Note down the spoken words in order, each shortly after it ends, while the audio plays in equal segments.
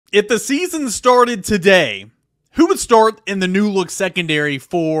If the season started today, who would start in the new-look secondary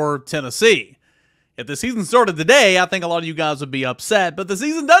for Tennessee? If the season started today, I think a lot of you guys would be upset, but the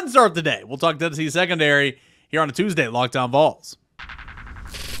season doesn't start today. We'll talk Tennessee secondary here on a Tuesday at Locked On Vols.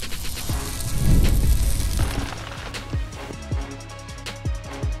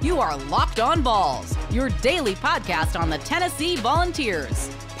 You are Locked On Vols, your daily podcast on the Tennessee Volunteers.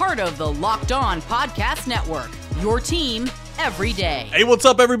 Part of the Locked On Podcast Network, your team every day. Hey, what's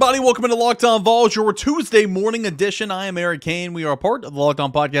up, everybody? Welcome into Locked On Vols, your Tuesday morning edition. I am Eric Kane. We are a part of the Locked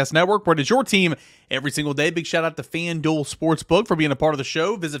On Podcast Network, where it is your team every single day. Big shout out to FanDuel Sportsbook for being a part of the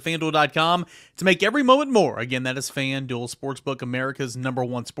show. Visit FanDuel.com to make every moment more. Again, that is FanDuel Sportsbook, America's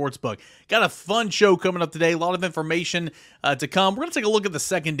 #1 sportsbook. Got a fun show coming up today. A lot of information to come. We're going to take a look at the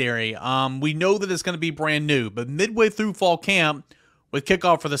secondary. We know that it's going to be brand new, but midway through fall camp, with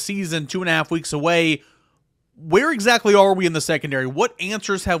kickoff for the season 2.5 weeks away, where exactly are we in the secondary? What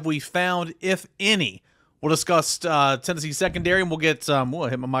answers have we found, if any? We'll discuss Tennessee secondary, and we'll get we'll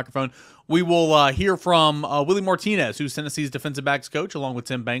hit my microphone. We will hear from Willie Martinez, who's Tennessee's defensive backs coach, along with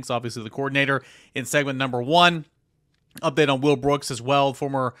Tim Banks, obviously the coordinator, in segment number 1. Update on Will Brooks as well,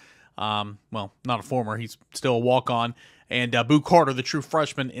 former, well, not a former, he's still a walk-on. And Boo Carter, the true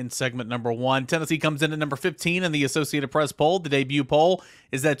freshman, in segment number 1. Tennessee comes in at number 15 in the Associated Press poll, the debut poll.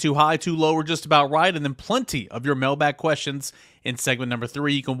 Is that too high, too low, or just about right? And then plenty of your mailbag questions in segment number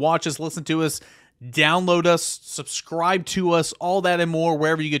 3. You can watch us, listen to us, download us, subscribe to us, all that and more,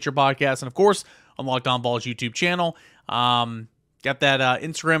 wherever you get your podcasts. And, of course, on Locked On Vols YouTube channel. Got that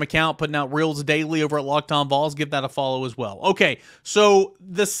Instagram account putting out reels daily over at Locked On Vols. Give that a follow as well. Okay, so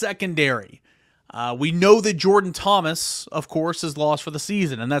the secondary. We know that Jordan Thomas, of course, is lost for the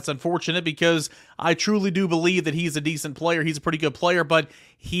season, and that's unfortunate because I truly do believe that he's a decent player. He's a pretty good player, but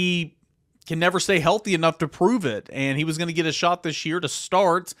he can never stay healthy enough to prove it, and he was going to get a shot this year to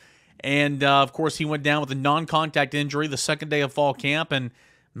start, and, of course, he went down with a non-contact injury the second day of fall camp, and,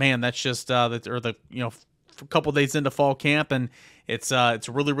 man, that's just, a couple days into fall camp, and it's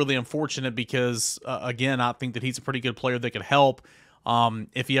really, really unfortunate because, again, I think that he's a pretty good player that could help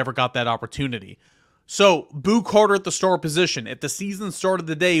if he ever got that opportunity. So, Boo Carter at the star position. If the season started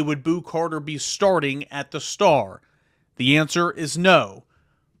today, would Boo Carter be starting at the star? The answer is no.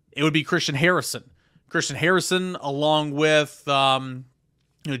 It would be Christian Harrison. Christian Harrison, along with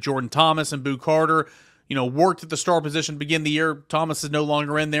Jordan Thomas and Boo Carter, worked at the star position to begin the year. Thomas is no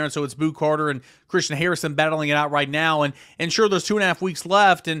longer in there, and so it's Boo Carter and Christian Harrison battling it out right now. And sure, there's 2.5 weeks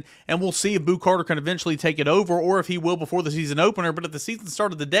left, and we'll see if Boo Carter can eventually take it over or if he will before the season opener. But if the season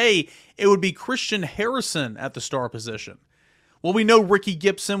started today, it would be Christian Harrison at the star position. Well, we know Ricky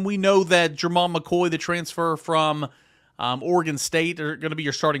Gibson. We know that Jermod McCoy, the transfer from Oregon State, are going to be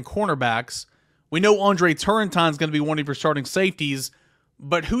your starting cornerbacks. We know Andre Turrentine's going to be one of your starting safeties.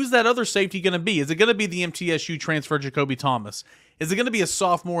 But who's that other safety going to be? Is it going to be the MTSU transfer Jakobe Thomas? Is it going to be a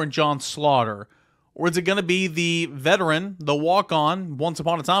sophomore in John Slaughter? Or is it going to be the veteran, the walk-on, once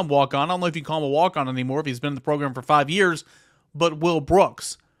upon a time walk-on? I don't know if you can call him a walk-on anymore if he's been in the program for 5 years, but Will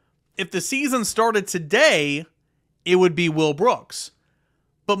Brooks. If the season started today, it would be Will Brooks.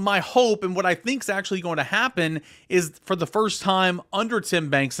 But my hope and what I think is actually going to happen is for the first time under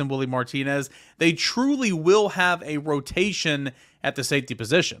Tim Banks and Willie Martinez, they truly will have a rotation at the safety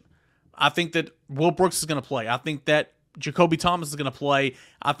position. I think that Will Brooks is going to play. I think that Jakobe Thomas is going to play.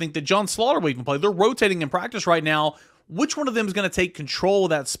 I think that John Slaughter will even play. They're rotating in practice right now. Which one of them is going to take control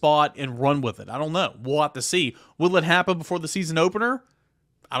of that spot and run with it? I don't know. We'll have to see. Will it happen before the season opener?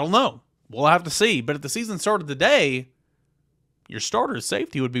 I don't know. We'll have to see. But if the season started today, your starter at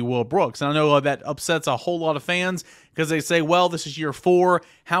safety would be Will Brooks. And I know that upsets a whole lot of fans because they say, well, this is year 4.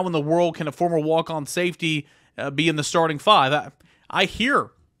 How in the world can a former walk-on safety be in the starting 5? I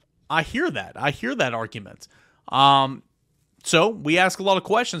hear that. I hear that argument. So we ask a lot of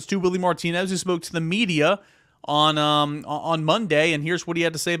questions to Willie Martinez, who spoke to the media on Monday, and here's what he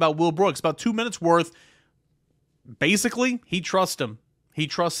had to say about Will Brooks. About 2 minutes worth. Basically, he trusts him. He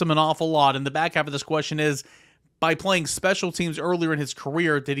trusts him an awful lot. And the back half of this question is, by playing special teams earlier in his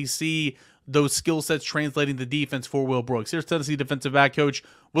career, did he see those skill sets translating to defense for Will Brooks? Here's Tennessee defensive back coach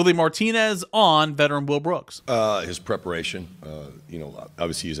Willie Martinez on veteran Will Brooks. His preparation,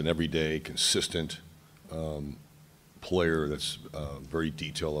 obviously he's an everyday, consistent player that's very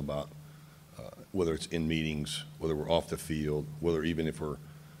detailed about whether it's in meetings, whether we're off the field, whether even if we're,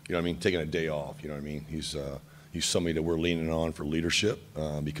 taking a day off, He's somebody that we're leaning on for leadership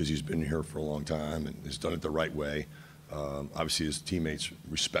because he's been here for a long time and has done it the right way. Obviously, his teammates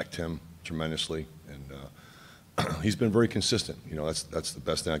respect him tremendously, and he's been very consistent. That's the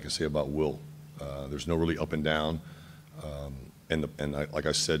best thing I can say about Will. There's no really up and down, Like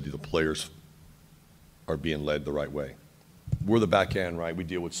I said, the players are being led the right way. We're the back end, right? We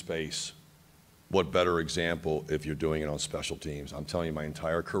deal with space. What better example if you're doing it on special teams? I'm telling you, my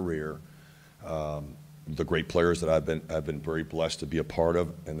entire career, the great players that I've been very blessed to be a part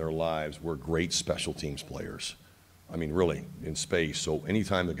of in their lives were great special teams players. I mean, really, in space. So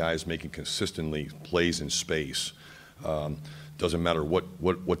anytime the guy is making consistently plays in space, doesn't matter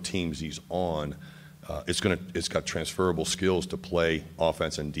what teams he's on, it's got transferable skills to play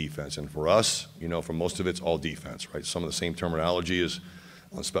offense and defense. And for us, for most of it's all defense, right? Some of the same terminology is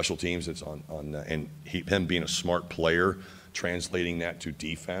on special teams. It's him being a smart player, translating that to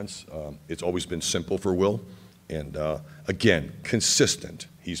defense. It's always been simple for Will, and again, consistent.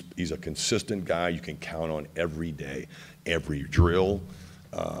 He's a consistent guy you can count on every day, every drill.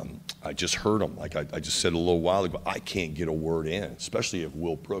 I just heard him, like I just said a little while ago, I can't get a word in, especially if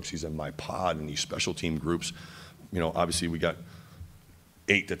Will Brooks, he's in my pod in these special team groups. Obviously we got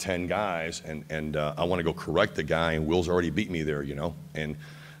 8 to 10 guys, and I want to go correct the guy, and Will's already beat me there, and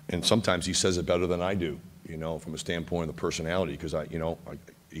sometimes he says it better than I do, from a standpoint of the personality, because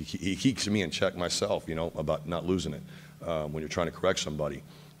he keeps me in check myself, about not losing it when you're trying to correct somebody.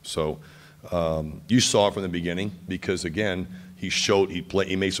 So you saw it from the beginning, because again,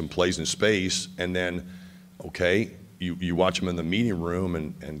 he made some plays in space, and then, okay, you watch him in the meeting room,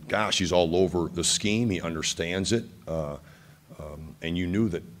 and gosh, he's all over the scheme. He understands it, and you knew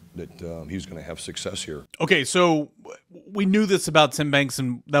that he was going to have success here. Okay, so we knew this about Tim Banks,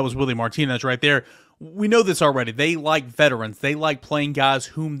 and that was Willie Martinez right there. We know this already. They like veterans. They like playing guys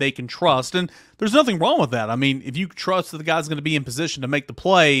whom they can trust, and there's nothing wrong with that. I mean, if you trust that the guy's going to be in position to make the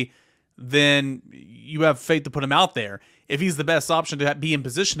play, then you have faith to put him out there. If he's the best option to be in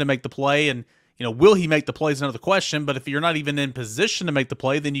position to make the play, and will he make the play is another question. But if you're not even in position to make the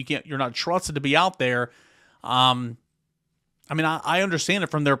play, then you're not trusted to be out there. I understand it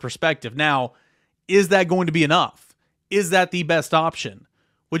from their perspective. Now, is that going to be enough? Is that the best option?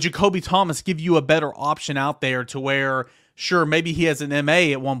 Would Jakobe Thomas give you a better option out there to where, sure, maybe he has an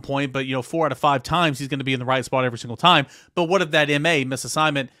MA at one point, but 4 out of 5 times he's going to be in the right spot every single time. But what if that MA,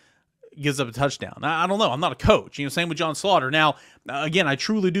 misassignment, gives up a touchdown? I don't know. I'm not a coach. Same with John Slaughter. Now, again, I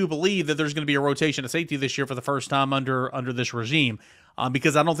truly do believe that there's going to be a rotation of safety this year for the first time under this regime,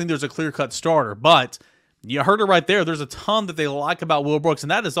 because I don't think there's a clear-cut starter. But you heard it right there. There's a ton that they like about Will Brooks,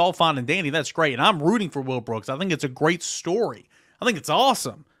 and that is all fine and dandy. That's great, and I'm rooting for Will Brooks. I think it's a great story. I think it's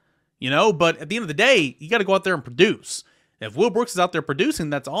awesome, But at the end of the day, you got to go out there and produce. If Will Brooks is out there producing,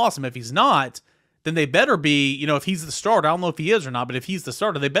 that's awesome. If he's not, then they better be, if he's the starter, I don't know if he is or not, but if he's the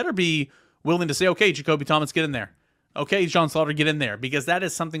starter, they better be willing to say, okay, Jakobe Thomas, get in there. Okay, John Slaughter, get in there, because that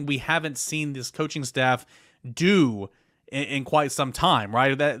is something we haven't seen this coaching staff do in quite some time,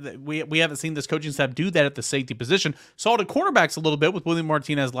 right? That we haven't seen this coaching staff do that at the safety position. Saw it at cornerbacks a little bit with Willie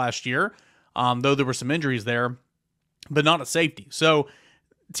Martinez last year, though there were some injuries there, but not at safety. So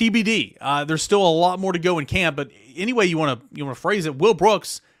TBD. There's still a lot more to go in camp, but anyway you want to phrase it, Will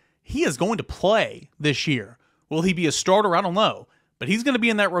Brooks, he is going to play this year. Will he be a starter? I don't know, but he's going to be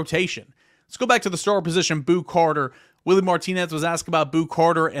in that rotation. Let's go back to the starter position, Boo Carter. Willie Martinez was asked about Boo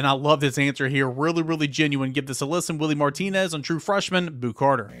Carter, and I love this answer here. Really, really genuine. Give this a listen. Willie Martinez on True Freshman, Boo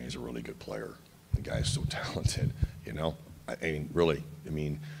Carter. Man, he's a really good player. The guy is so talented, really.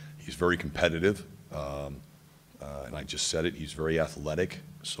 He's very competitive, and I just said it. He's very athletic,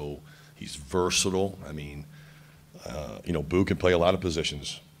 so he's versatile. Boo can play a lot of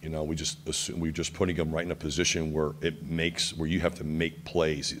positions. We just assume we're just putting him right in a position where you have to make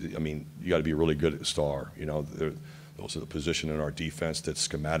plays. You got to be really good at star. Those are the position in our defense that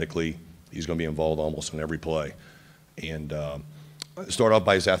schematically he's going to be involved almost in every play. And start off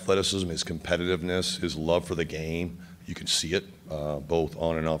by his athleticism, his competitiveness, his love for the game. You can see it both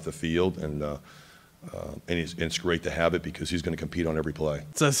on and off the field, and it's great to have it because he's going to compete on every play.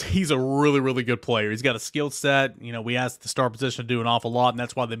 So he's a really, really good player. He's got a skill set. We asked the star position to do an awful lot, and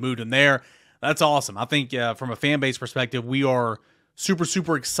that's why they moved him there. That's awesome. I think from a fan base perspective, we are super,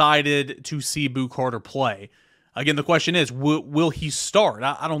 super excited to see Boo Carter play. Again, the question is, will he start?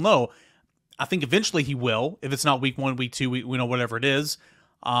 I don't know. I think eventually he will, if it's not week 1, week 2, whatever it is.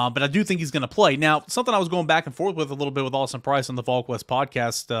 But I do think he's going to play. Now, something I was going back and forth with a little bit with Austin Price on the VolQuest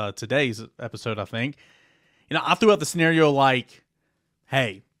podcast, today's episode, I think. I threw out the scenario like,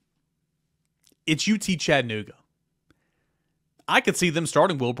 hey, it's UT Chattanooga. I could see them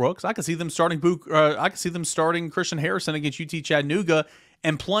starting Will Brooks. I could see them starting Christian Harrison against UT Chattanooga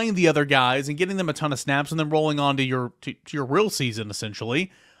and playing the other guys and getting them a ton of snaps and then rolling on to your real season,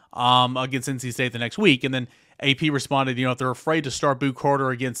 essentially. against NC State the next week. And then AP responded, if they're afraid to start Boo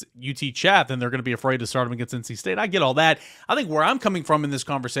Carter against UT Chat, then they're going to be afraid to start him against NC State. I get all that. I think where I'm coming from in this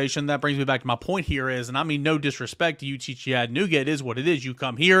conversation, that brings me back to my point here is, and I mean no disrespect to UT Chattanooga, it is what it is. You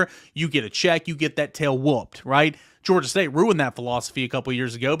come here, you get a check, you get that tail whooped, right? Georgia State ruined that philosophy a couple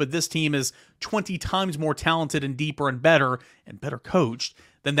years ago, but this team is 20 times more talented and deeper and better coached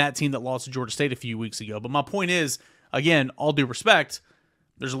than that team that lost to Georgia State a few weeks ago. But my point is, again, all due respect,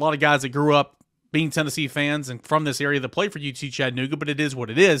 there's a lot of guys that grew up being Tennessee fans and from this area that play for UT Chattanooga, but it is what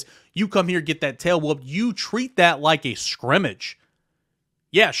it is. You come here, get that tail whooped. You treat that like a scrimmage.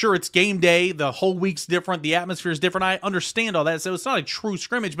 Yeah, sure, it's game day. The whole week's different. The atmosphere is different. I understand all that. So it's not a true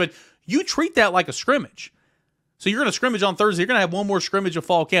scrimmage, but you treat that like a scrimmage. So you're going to scrimmage on Thursday. You're going to have one more scrimmage of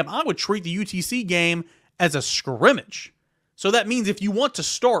fall camp. I would treat the UTC game as a scrimmage. So that means if you want to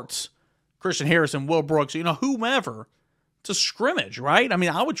start Christian Harrison, Will Brooks, whomever, to scrimmage, right? I mean,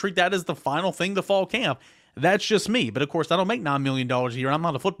 I would treat that as the final thing to fall camp. That's just me. But, of course, I don't make $9 million a year. I'm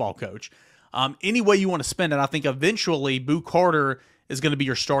not a football coach. Any way you want to spend it, I think eventually Boo Carter is going to be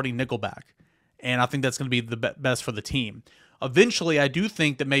your starting nickelback. And I think that's going to be the best for the team. Eventually, I do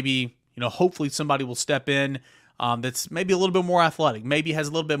think that maybe, hopefully somebody will step in that's maybe a little bit more athletic, maybe has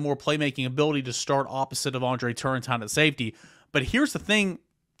a little bit more playmaking ability to start opposite of Andre Turrentine at safety. But here's the thing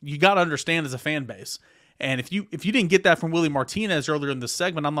you got to understand as a fan base. And if you didn't get that from Willie Martinez earlier in this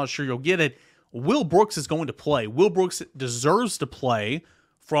segment, I'm not sure you'll get it. Will Brooks is going to play. Will Brooks deserves to play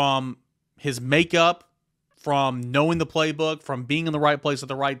from his makeup, from knowing the playbook, from being in the right place at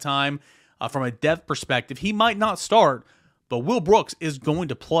the right time, from a depth perspective. He might not start, but Will Brooks is going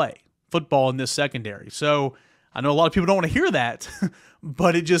to play football in this secondary. So I know a lot of people don't want to hear that,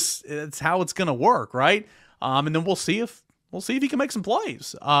 but it's how it's going to work, right? And then we'll see if he can make some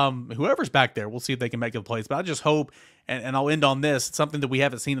plays. Whoever's back there, we'll see if they can make the plays. But I just hope, and I'll end on this, it's something that we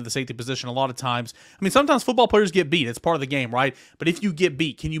haven't seen in the safety position a lot of times. I mean, sometimes football players get beat. It's part of the game, right? But if you get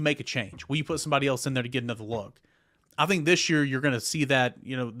beat, can you make a change? Will you put somebody else in there to get another look? I think this year you're going to see that,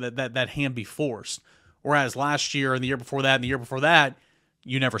 that hand be forced. Whereas last year and the year before that and the year before that,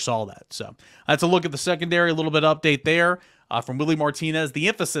 you never saw that. So that's a look at the secondary, a little bit of update there. From Willie Martinez. The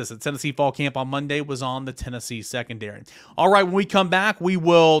emphasis at Tennessee Fall Camp on Monday was on the Tennessee secondary. All right, when we come back, we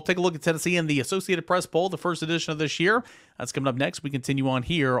will take a look at Tennessee in the Associated Press poll, the first edition of this year. That's coming up next. We continue on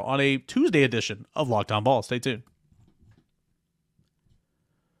here on a Tuesday edition of Locked On Vols. Stay tuned.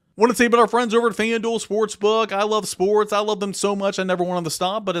 Want to say about our friends over at FanDuel Sportsbook. I love sports. I love them so much I never want them to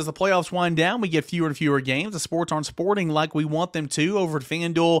stop. But as the playoffs wind down, we get fewer and fewer games. The sports aren't sporting like we want them to over at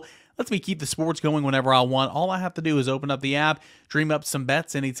FanDuel. Lets me keep the sports going whenever I want. All I have to do is open up the app, dream up some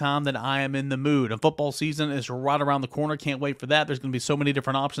bets anytime that I am in the mood. And football season is right around the corner. Can't wait for that. There's going to be so many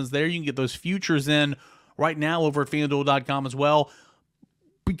different options there. You can get those futures in right now over at FanDuel.com as well.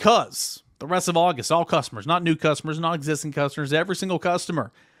 Because the rest of August, all customers, not new customers, not existing customers, every single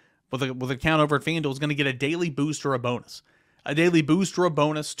customer with an account over at FanDuel is going to get a daily boost or a bonus. A daily boost or a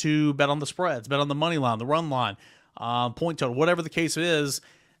bonus to bet on the spreads, bet on the money line, the run line, point total, whatever the case is.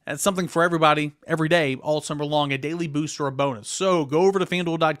 That's something for everybody, every day, all summer long, a daily boost or a bonus. So go over to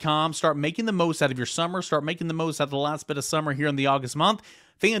FanDuel.com, start making the most out of your summer, start making the most out of the last bit of summer here in the August month.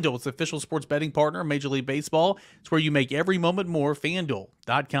 FanDuel is the official sports betting partner of Major League Baseball. It's where you make every moment more.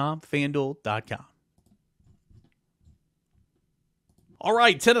 FanDuel.com, FanDuel.com. All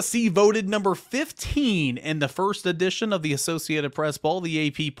right, Tennessee voted number 15 in the first edition of the Associated Press poll, the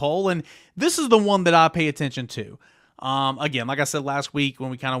AP poll, and this is the one that I pay attention to. Again, like I said last week when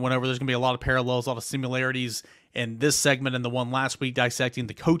we kind of went over, there's going to be a lot of parallels, a lot of similarities in this segment and the one last week dissecting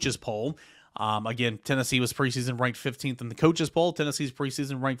the coaches poll. Again, Tennessee was preseason ranked 15th in the coaches poll. Tennessee's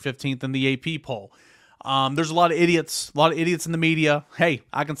preseason ranked 15th in the AP poll. There's a lot of idiots in the media. Hey,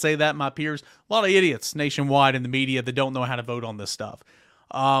 I can say that, my peers. A lot of idiots nationwide in the media that don't know how to vote on this stuff.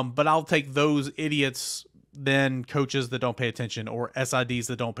 But I'll take those idiots than coaches that don't pay attention, or SIDs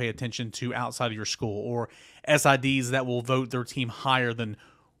that don't pay attention to outside of your school, or SIDs that will vote their team higher than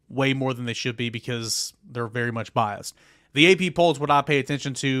way more than they should be because they're very much biased. The AP poll is what I pay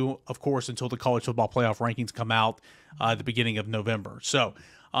attention to, of course, until the college football playoff rankings come out at the beginning of November. So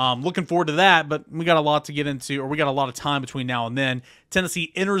looking forward to that, but we got a lot to get into, or we got a lot of time between now and then.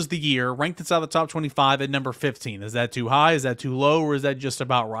 Tennessee enters the year ranked inside the top 25 at number 15. Is that too high? Is that too low? Or is that just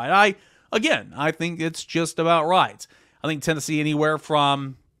about right? I think it's just about right. I think Tennessee anywhere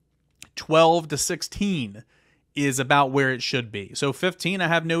from 12 to 16 is about where it should be. So 15, I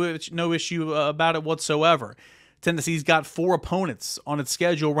have no issue about it whatsoever. Tennessee's got 4 opponents on its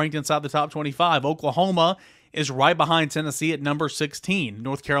schedule ranked inside the top 25. Oklahoma is right behind Tennessee at number 16.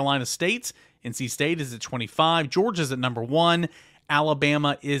 North Carolina State, NC State is at 25. Georgia's at number 1.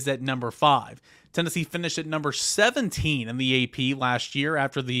 Alabama is at number 5. Tennessee finished at number 17 in the AP last year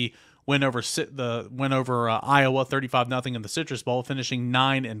after the win over Iowa 35-0 in the Citrus Bowl, finishing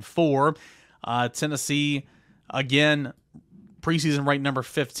 9-4. Tennessee, again, preseason ranked number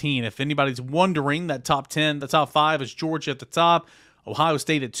 15. If anybody's wondering, that top 10, the top 5 is Georgia at the top, Ohio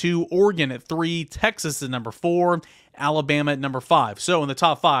State at 2, Oregon at 3, Texas at number 4, Alabama at number 5. So in the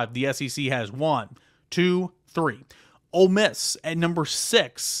top 5, the SEC has 1, 2, 3. Ole Miss at number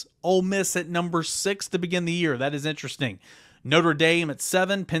 6. Ole Miss at number 6 to begin the year. That is interesting. Notre Dame at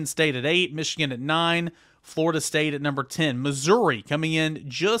 7, Penn State at 8, Michigan at 9, Florida State at number 10. Missouri coming in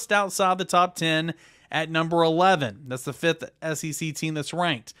just outside the top 10 at number 11. That's the 5th SEC team that's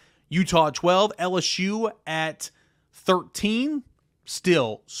ranked. Utah at 12, LSU at 13.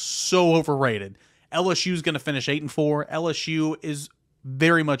 Still so overrated. LSU is going to finish 8-4. LSU is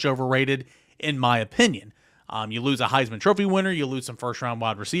very much overrated, in my opinion. You lose a Heisman Trophy winner. You lose some first-round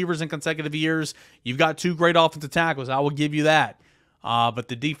wide receivers in consecutive years. You've got 2 great offensive tackles. I will give you that. But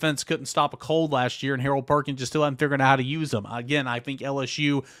the defense couldn't stop a cold last year, and Harold Perkins just still hasn't figured out how to use them. Again, I think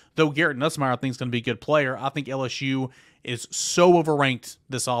LSU, though Garrett Nussmeier I think is going to be a good player, I think LSU is so overranked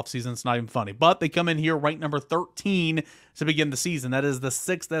this offseason, it's not even funny. But they come in here ranked number 13 to begin the season. That is the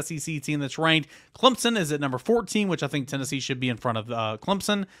 6th SEC team that's ranked. Clemson is at number 14, which I think Tennessee should be in front of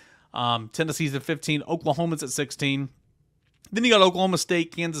Clemson. Tennessee's at 15. Oklahoma's at 16. Then you got Oklahoma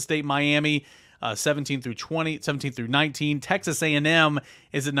State, Kansas State, Miami, 17 through 19. Texas A&M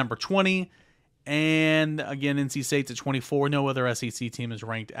is at number 20. And again, NC State's at 24. No other SEC team is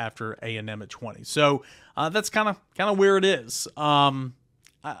ranked after A&M at 20. So that's kind of where it is.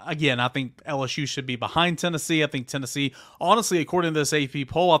 Again, I think LSU should be behind Tennessee. I think Tennessee, honestly, according to this AP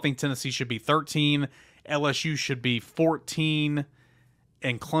poll, I think Tennessee should be 13. LSU should be 14.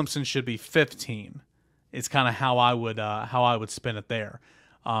 And Clemson should be 15. It's kind of how I would spin it there.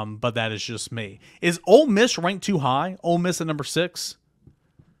 But that is just me. Is Ole Miss ranked too high? Ole Miss at number 6.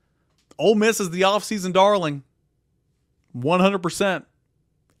 Ole Miss is the offseason darling. 100%.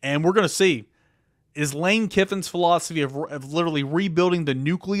 And we're going to see. Is Lane Kiffin's philosophy of literally rebuilding the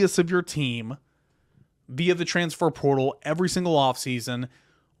nucleus of your team via the transfer portal every single offseason,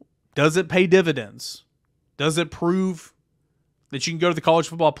 does it pay dividends? Does it prove that you can go to the college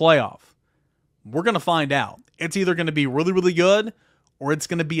football playoff? We're going to find out. It's either going to be really, really good or it's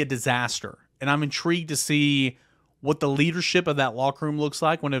going to be a disaster. And I'm intrigued to see what the leadership of that locker room looks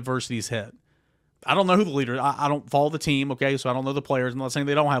like when adversity's hit. I don't know who the leader. I don't follow the team, okay, so I don't know the players. I'm not saying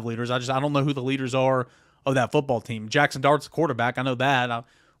they don't have leaders. I don't know who the leaders are of that football team. Jackson Dart's a quarterback. I know that. I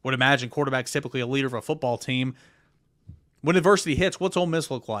would imagine quarterback's typically a leader of a football team. When adversity hits, what's Ole Miss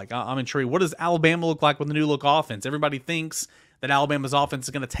look like? I'm intrigued. What does Alabama look like with the new look offense? Everybody thinks that Alabama's offense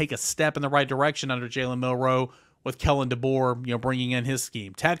is going to take a step in the right direction under Jalen Milroe with Kellen DeBoer, bringing in his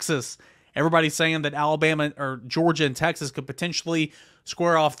scheme. Texas, everybody's saying that Alabama or Georgia and Texas could potentially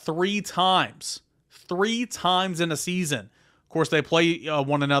square off 3 times. 3 times in a season. Of course, they play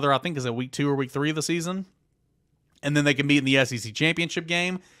one another, I think, is it week 2 or week 3 of the season? And then they can meet in the SEC championship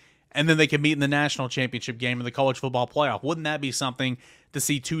game. And then they can meet in the national championship game in the college football playoff. Wouldn't that be something to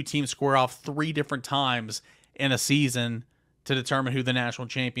see 2 teams square off 3 different times in a season to determine who the national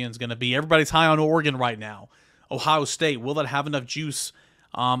champion is going to be? Everybody's high on Oregon right now. Ohio State, will that have enough juice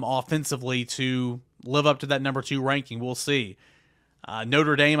offensively to live up to that number 2 ranking? We'll see.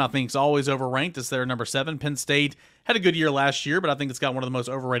 Notre Dame, I think, is always overranked. It's their number 7. Penn State had a good year last year, but I think it's got one of the most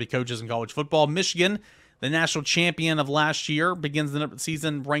overrated coaches in college football. Michigan, the national champion of last year, begins the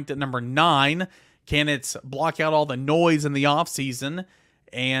season ranked at number 9. Can it block out all the noise in the offseason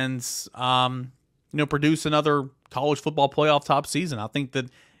and produce another college football playoff top season? I think that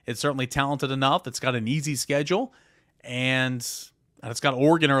it's certainly talented enough. It's got an easy schedule, and it's got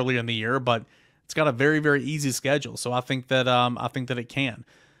Oregon earlier in the year, but it's got a very, very easy schedule. So I think that it can.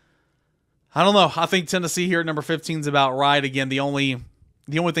 I don't know. I think Tennessee here at number 15 is about right. Again, the only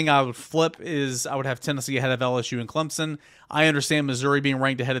thing I would flip is I would have Tennessee ahead of LSU and Clemson. I understand Missouri being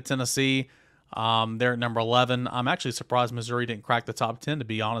ranked ahead of Tennessee. They're at number 11. I'm actually surprised Missouri didn't crack the top 10, to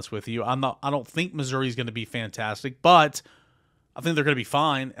be honest with you. I don't think Missouri is going to be fantastic, but I think they're going to be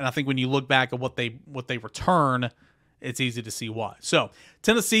fine. And I think when you look back at what they return, it's easy to see why. So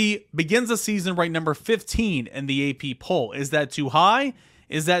Tennessee begins the season ranked number 15 in the AP poll. Is that too high?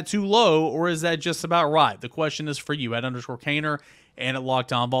 Is that too low? Or is that just about right? The question is for you at _Caner and at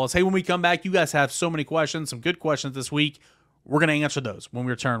Locked On Vols. Hey, when we come back, you guys have so many questions, some good questions this week. We're going to answer those when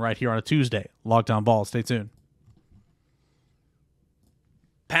we return right here on a Tuesday. Locked On Vols. Stay tuned.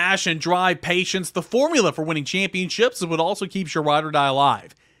 Passion, drive, patience, the formula for winning championships is what also keeps your ride or die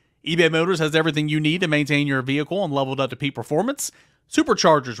alive. eBay Motors has everything you need to maintain your vehicle and leveled up to peak performance.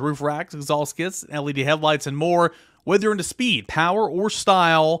 Superchargers, roof racks, exhaust kits, LED headlights, and more. Whether you're into speed, power, or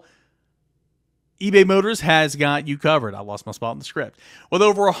style, eBay Motors has got you covered. I lost my spot in the script. With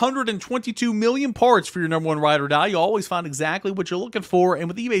over 122 million parts for your number one ride or die, you'll always find exactly what you're looking for. And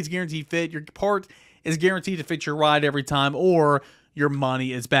with eBay's Guaranteed Fit, your part is guaranteed to fit your ride every time, or your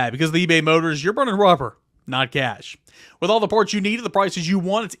money is bad. Because of the eBay Motors, you're burning rubber, not cash. With all the parts you need at the prices you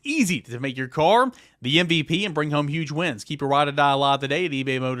want, it's easy to make your car the MVP and bring home huge wins. Keep your ride or die alive today at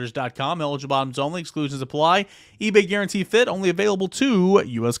ebaymotors.com. Eligible items only. Exclusions apply. eBay Guarantee Fit only available to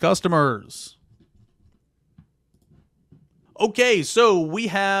U.S. customers. Okay, so we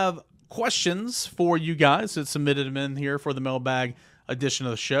have questions for you guys that submitted them in here for the mailbag edition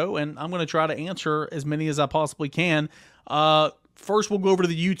of the show, and I'm going to try to answer as many as I possibly can. First, we'll go over to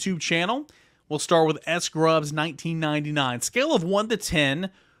the YouTube channel. We'll start with S-Grubs 1999. Scale of 1 to 10,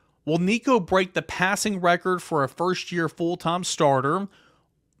 will Nico break the passing record for a first-year full-time starter,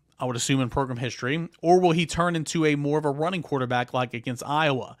 I would assume in program history, or will he turn into a more of a running quarterback like against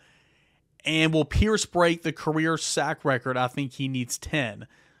Iowa? And will Pierce break the career sack record? I think he needs 10.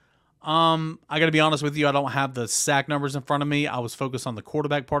 I got to be honest with you, I don't have the sack numbers in front of me. I was focused on the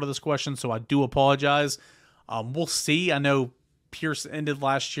quarterback part of this question, so I do apologize. We'll see. I know Pierce ended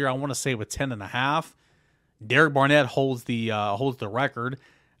last year, I want to say, with 10.5. Derek Barnett holds the record.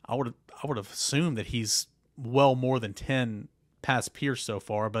 I would have assumed that he's well more than 10 past Pierce so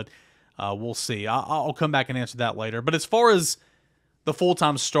far, but we'll see. I'll come back and answer that later. But as far as the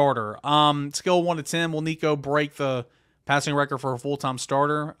full-time starter, scale 1 to 10, will Nico break the passing record for a full-time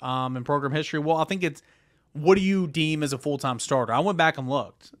starter in program history? Well, I think it's, what do you deem as a full-time starter? I went back and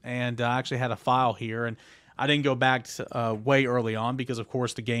looked, and I actually had a file here, and I didn't go back to, way early on because, of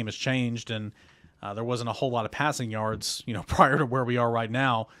course, the game has changed, and there wasn't a whole lot of passing yards, prior to where we are right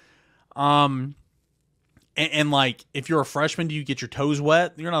now. And like, if you're a freshman, do you get your toes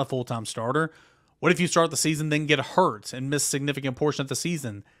wet? You're not a full-time starter. What if you start the season, then get hurt and miss significant portion of the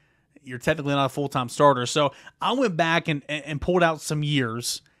season? You're technically not a full-time starter. So I went back and pulled out some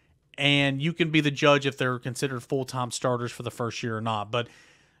years, and you can be the judge if they're considered full-time starters for the first year or not. But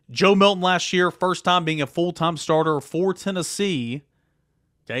Joe Milton last year, first time being a full-time starter for Tennessee.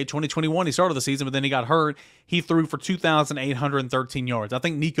 Okay, 2021, he started the season, but then he got hurt. He threw for 2,813 yards. I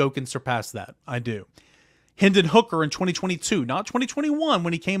think Nico can surpass that. I do. Hendon Hooker in 2022, not 2021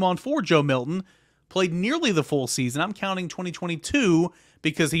 when he came on for Joe Milton, played nearly the full season. I'm counting 2022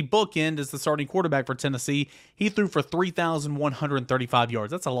 because he bookended as the starting quarterback for Tennessee. He threw for 3,135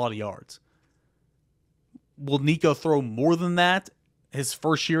 yards. That's a lot of yards. Will Nico throw more than that his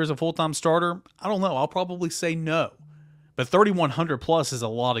first year as a full-time starter? I don't know. I'll probably say no. But 3,100 plus is a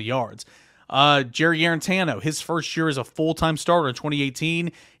lot of yards. Jerry Garantano, his first year as a full-time starter in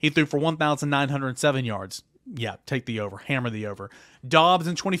 2018, he threw for 1,907 yards. Yeah, take the over. Hammer the over. Dobbs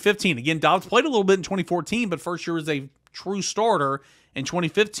in 2015. Again, Dobbs played a little bit in 2014, but first year as a true starter in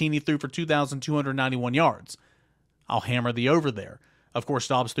 2015, he threw for 2,291 yards. I'll hammer the over there. Of course,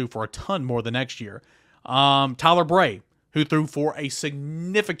 Dobbs threw for a ton more the next year. Tyler Bray, who threw for a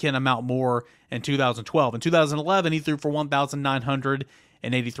significant amount more in 2012. In 2011, he threw for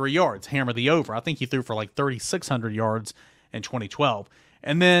 1,983 yards. Hammer the over. I think he threw for like 3,600 yards in 2012.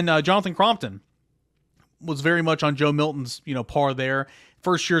 And then Jonathan Crompton was very much on Joe Milton's, par there.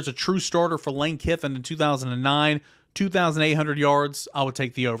 First year as a true starter for Lane Kiffin in 2009, 2,800 yards. I would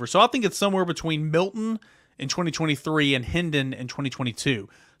take the over. So I think it's somewhere between Milton in 2023 and Hendon in 2022.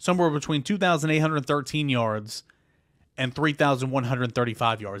 Somewhere between 2,813 yards and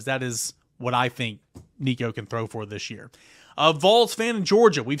 3,135 yards. That is what I think Nico can throw for this year. Vols fan in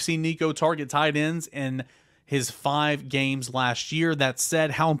Georgia. We've seen Nico target tight ends in his 5 games last year. That said,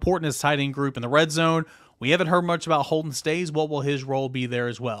 how important is tight end group in the red zone? We haven't heard much about Holden Stays. What will his role be there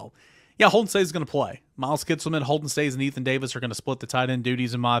as well? Yeah, Holden Stays is going to play. Miles Kitselman, Holden Stays, and Ethan Davis are going to split the tight end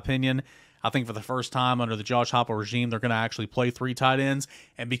duties, in my opinion. I think for the first time under the Josh Heupel regime, they're going to actually play 3 tight ends.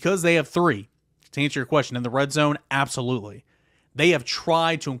 And because they have 3, to answer your question, in the red zone, absolutely. They have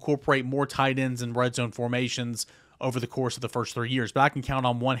tried to incorporate more tight ends in red zone formations over the course of the first 3 years. But I can count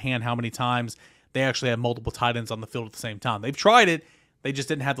on one hand how many times they actually have multiple tight ends on the field at the same time. They've tried it. They just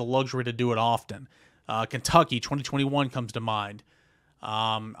didn't have the luxury to do it often. Kentucky, 2021 comes to mind.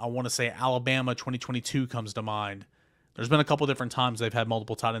 I want to say Alabama, 2022 comes to mind. There's been a couple different times they've had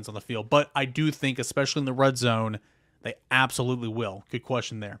multiple tight ends on the field. But I do think, especially in the red zone, they absolutely will. Good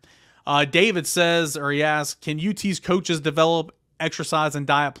question there. David says, or he asks, can UT's coaches develop exercise and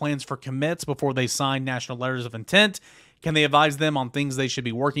diet plans for commits before they sign national letters of intent? Can they advise them on things they should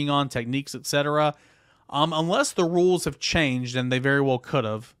be working on, techniques, etc.? Unless the rules have changed, and they very well could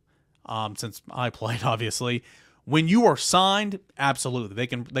have, since I played, obviously. When you are signed, absolutely.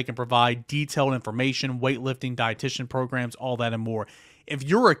 They can provide detailed information, weightlifting, dietitian programs, all that and more. If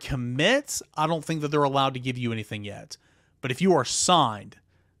you're a commit, I don't think that they're allowed to give you anything yet. But if you are signed,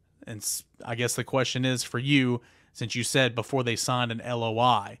 and I guess the question is for you, since you said before they signed an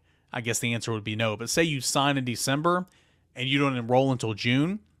LOI, I guess the answer would be no. But say you sign in December and you don't enroll until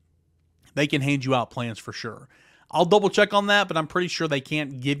June, they can hand you out plans for sure. I'll double check on that, but I'm pretty sure they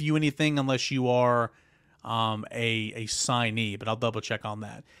can't give you anything unless you are a signee, but I'll double check on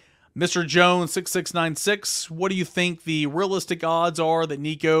that. Mr. Jones 6696, what do you think the realistic odds are that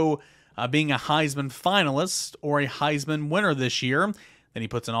Nico being a Heisman finalist or a Heisman winner this year? Then he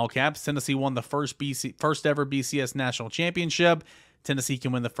puts in all caps, Tennessee won the first ever BCS national championship. Tennessee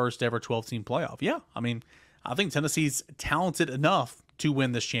can win the first ever 12-team playoff. Yeah, I mean, I think Tennessee's talented enough to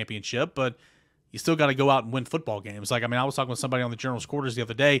win this championship, but you still got to go out and win football games. Like, I mean, I was talking with somebody on the General's Quarters the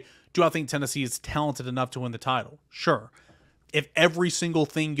other day. Do I think Tennessee is talented enough to win the title? Sure. If every single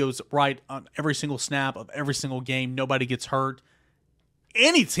thing goes right on every single snap of every single game, nobody gets hurt,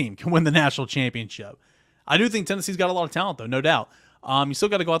 any team can win the national championship. I do think Tennessee's got a lot of talent, though, no doubt. You still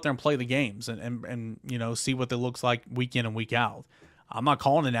got to go out there and play the games and you know, see what it looks like week in and week out. I'm not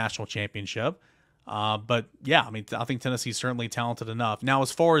calling a national championship. But yeah, I mean, I think Tennessee's certainly talented enough. Now,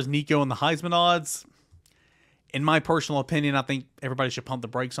 as far as Nico and the Heisman odds, in my personal opinion, I think everybody should pump the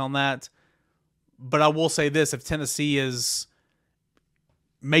brakes on that. But I will say this, if Tennessee is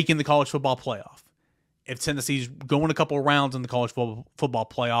making the college football playoff, if Tennessee's going a couple of rounds in the college football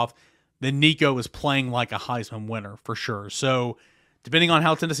playoff, then Nico is playing like a Heisman winner for sure. So depending on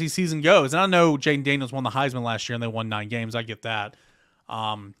how Tennessee's season goes, and I know Jaden Daniels won the Heisman last year and they won 9 games. I get that.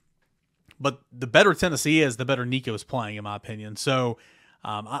 But the better Tennessee is, the better Nico is playing, in my opinion. So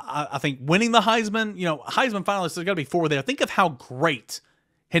I think winning the Heisman, you know, Heisman finalists, there's got to be 4 there. Think of how great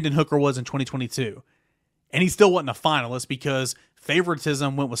Hendon Hooker was in 2022. And he still wasn't a finalist because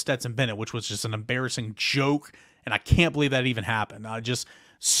favoritism went with Stetson Bennett, which was just an embarrassing joke. And I can't believe that even happened. I just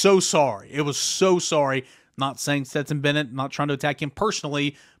so sorry. It was so sorry. Not saying Stetson Bennett, not trying to attack him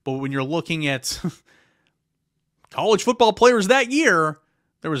personally, but when you're looking at college football players that year,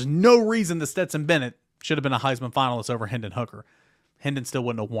 there was no reason that Stetson Bennett should have been a Heisman finalist over Hendon Hooker. Hendon still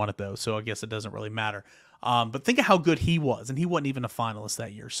wouldn't have won it, though, so I guess it doesn't really matter. But think of how good he was, and he wasn't even a finalist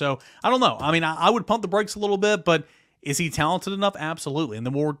that year. So, I don't know. I mean, I would pump the brakes a little bit, but is he talented enough? Absolutely. And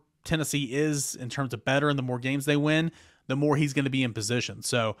the more Tennessee is in terms of better and the more games they win, the more he's going to be in position.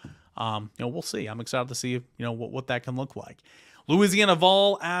 So, you know, we'll see. I'm excited to see, you know, what that can look like. Louisiana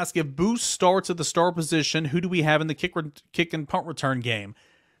Vol asks, if Boost starts at the star position, who do we have in the kick and punt return game?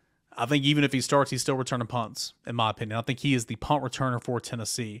 I think even if he starts, he's still returning punts, in my opinion. I think he is the punt returner for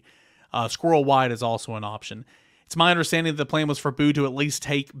Tennessee. Squirrel White is also an option. It's my understanding that the plan was for Boo to at least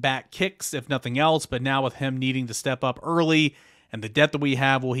take back kicks, if nothing else, but now with him needing to step up early and the depth that we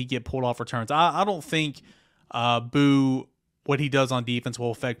have, will he get pulled off returns? I don't think Boo, what he does on defense,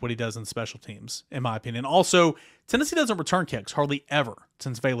 will affect what he does in special teams, in my opinion. Also, Tennessee doesn't return kicks hardly ever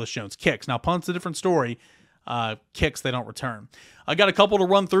since Velus Jones. Kicks. Now, punts a different story. Kicks they don't return. I got a couple to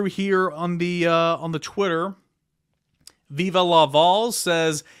run through here on the Twitter. Viva La Vols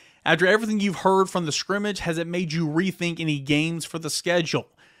says, after everything you've heard from the scrimmage, has it made you rethink any games for the schedule?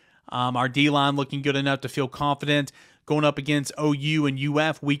 Our D-line looking good enough to feel confident going up against OU and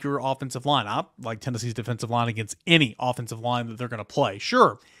UF, weaker offensive line. I like Tennessee's defensive line against any offensive line that they're going to play.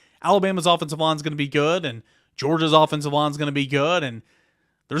 Sure, Alabama's offensive line is going to be good, and Georgia's offensive line is going to be good, and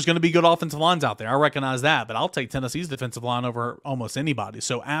there's going to be good offensive lines out there. I recognize that, but I'll take Tennessee's defensive line over almost anybody.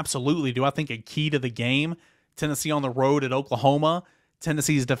 So absolutely, do I think a key to the game, Tennessee on the road at Oklahoma,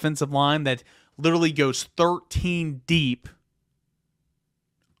 Tennessee's defensive line that literally goes 13 deep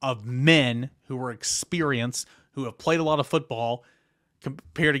of men who are experienced, who have played a lot of football,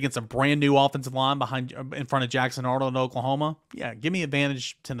 compared against a brand new offensive line in front of Jackson Arnold in Oklahoma? Yeah, give me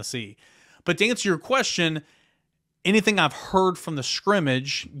advantage Tennessee. But to answer your question, anything I've heard from the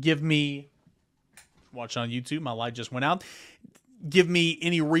scrimmage, give me, watch on YouTube, my light just went out, give me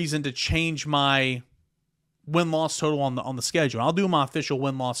any reason to change my win-loss total on the schedule. I'll do my official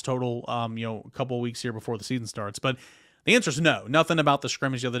win-loss total, you know, a couple of weeks here before the season starts. But the answer is no. Nothing about the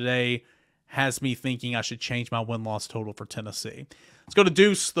scrimmage the other day has me thinking I should change my win-loss total for Tennessee. Let's go to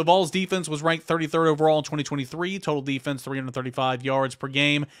Deuce. The Vols defense was ranked 33rd overall in 2023. Total defense, 335 yards per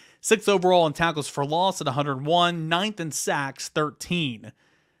game. 6th overall in tackles for loss at 101. 9th in sacks, 13.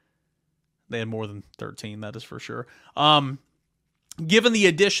 They had more than 13, that is for sure. Given the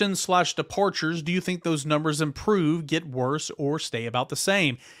additions / departures, do you think those numbers improve, get worse, or stay about the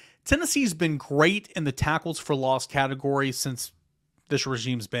same? Tennessee's been great in the tackles for loss category since this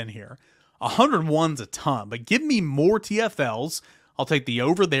regime's been here. 101's a ton, but give me more TFLs. I'll take the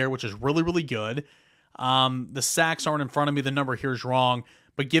over there, which is really, really good. The sacks aren't in front of me. The number here is wrong,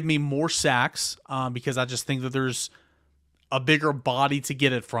 but give me more sacks because I just think that there's a bigger body to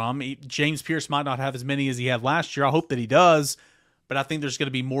get it from. James Pierce might not have as many as he had last year. I hope that he does, but I think there's going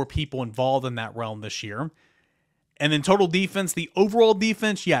to be more people involved in that realm this year. And then total defense, the overall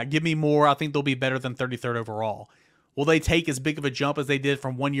defense, yeah, give me more. I think they'll be better than 33rd overall. Will they take as big of a jump as they did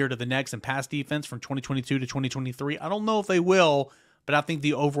from one year to the next in pass defense from 2022 to 2023? I don't know if they will, but I think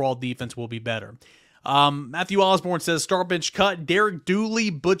the overall defense will be better. Matthew Osborne says, start bench cut, Derek Dooley,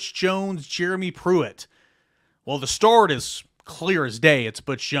 Butch Jones, Jeremy Pruitt. Well, the start is clear as day. It's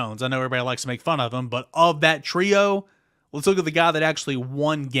Butch Jones. I know everybody likes to make fun of him, but of that trio, let's look at the guy that actually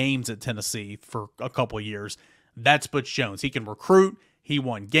won games at Tennessee for a couple of years. That's Butch Jones. He can recruit. He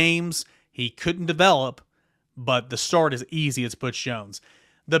won games. He couldn't develop, but the start is easy. It's Butch Jones.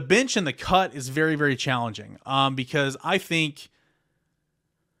 The bench and the cut is very, very challenging because I think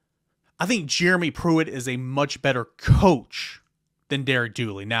Jeremy Pruitt is a much better coach than Derek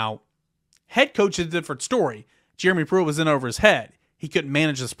Dooley. Now, head coach is a different story. Jeremy Pruitt was in over his head. He couldn't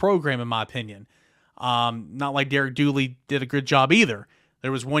manage this program, in my opinion. Not like Derek Dooley did a good job either.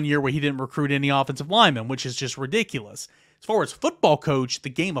 There was one year where he didn't recruit any offensive linemen, which is just ridiculous. As far as football coach, the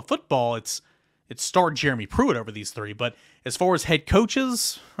game of football, it's starred Jeremy Pruitt over these three. But as far as head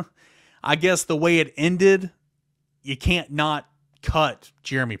coaches, I guess the way it ended, you can't not cut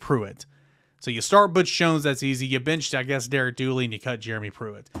Jeremy Pruitt. So you start Butch Jones, that's easy. You benched, I guess, Derek Dooley, and you cut Jeremy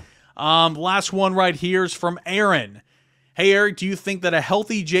Pruitt. Last one right here is from Aaron. Hey, Eric, do you think that a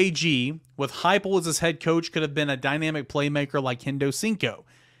healthy JG with Heupel as his head coach could have been a dynamic playmaker like Hendo Cinco?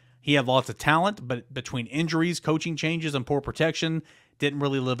 He had lots of talent, but between injuries, coaching changes, and poor protection, didn't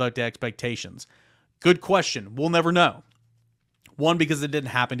really live up to expectations. Good question. We'll never know. One, because it didn't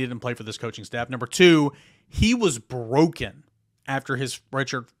happen. He didn't play for this coaching staff. Number two, he was broken after his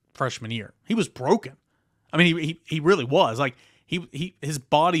redshirt freshman year. He was broken. I mean, he really was. Like, his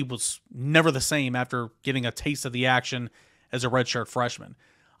body was never the same after getting a taste of the action as a redshirt freshman.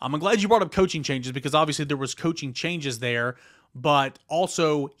 I'm glad you brought up coaching changes because obviously there was coaching changes there, but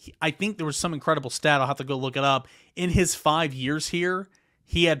also I think there was some incredible stat. I'll have to go look it up. In his 5 years here,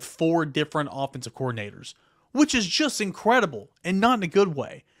 he had 4 different offensive coordinators, which is just incredible and not in a good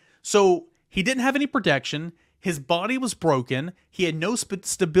way. So he didn't have any protection. His body was broken. He had no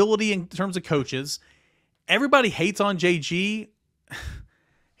stability in terms of coaches. Everybody hates on JG.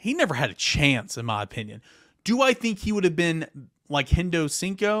 He never had a chance, in my opinion. Do I think he would have been like Hendo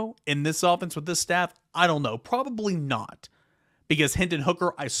Cinco in this offense with this staff? I don't know. Probably not. Because Hendon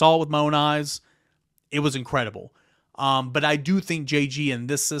Hooker, I saw with my own eyes. It was incredible. But I do think JG in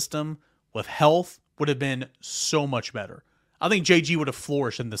this system with health would have been so much better. I think JG would have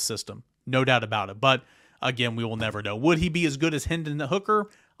flourished in this system. No doubt about it. But again, we will never know. Would he be as good as Hendon Hooker?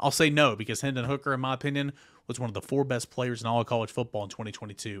 I'll say no, because Hendon Hooker, in my opinion, was one of the 4 best players in all of college football in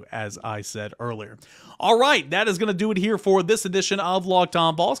 2022, as I said earlier. All right, that is going to do it here for this edition of Locked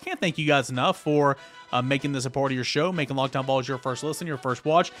On Vols. Can't thank you guys enough for making this a part of your show, making Locked On Vols your first listen, your first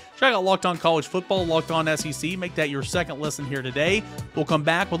watch. Check out Locked On College Football, Locked On SEC. Make that your second listen here today. We'll come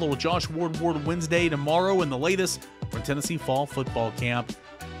back with a little Josh Ward Wednesday tomorrow and the latest from Tennessee Fall Football Camp.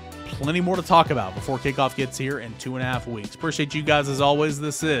 Plenty more to talk about before kickoff gets here in 2.5 weeks. Appreciate you guys as always.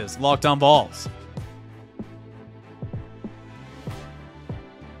 This is Locked On Vols.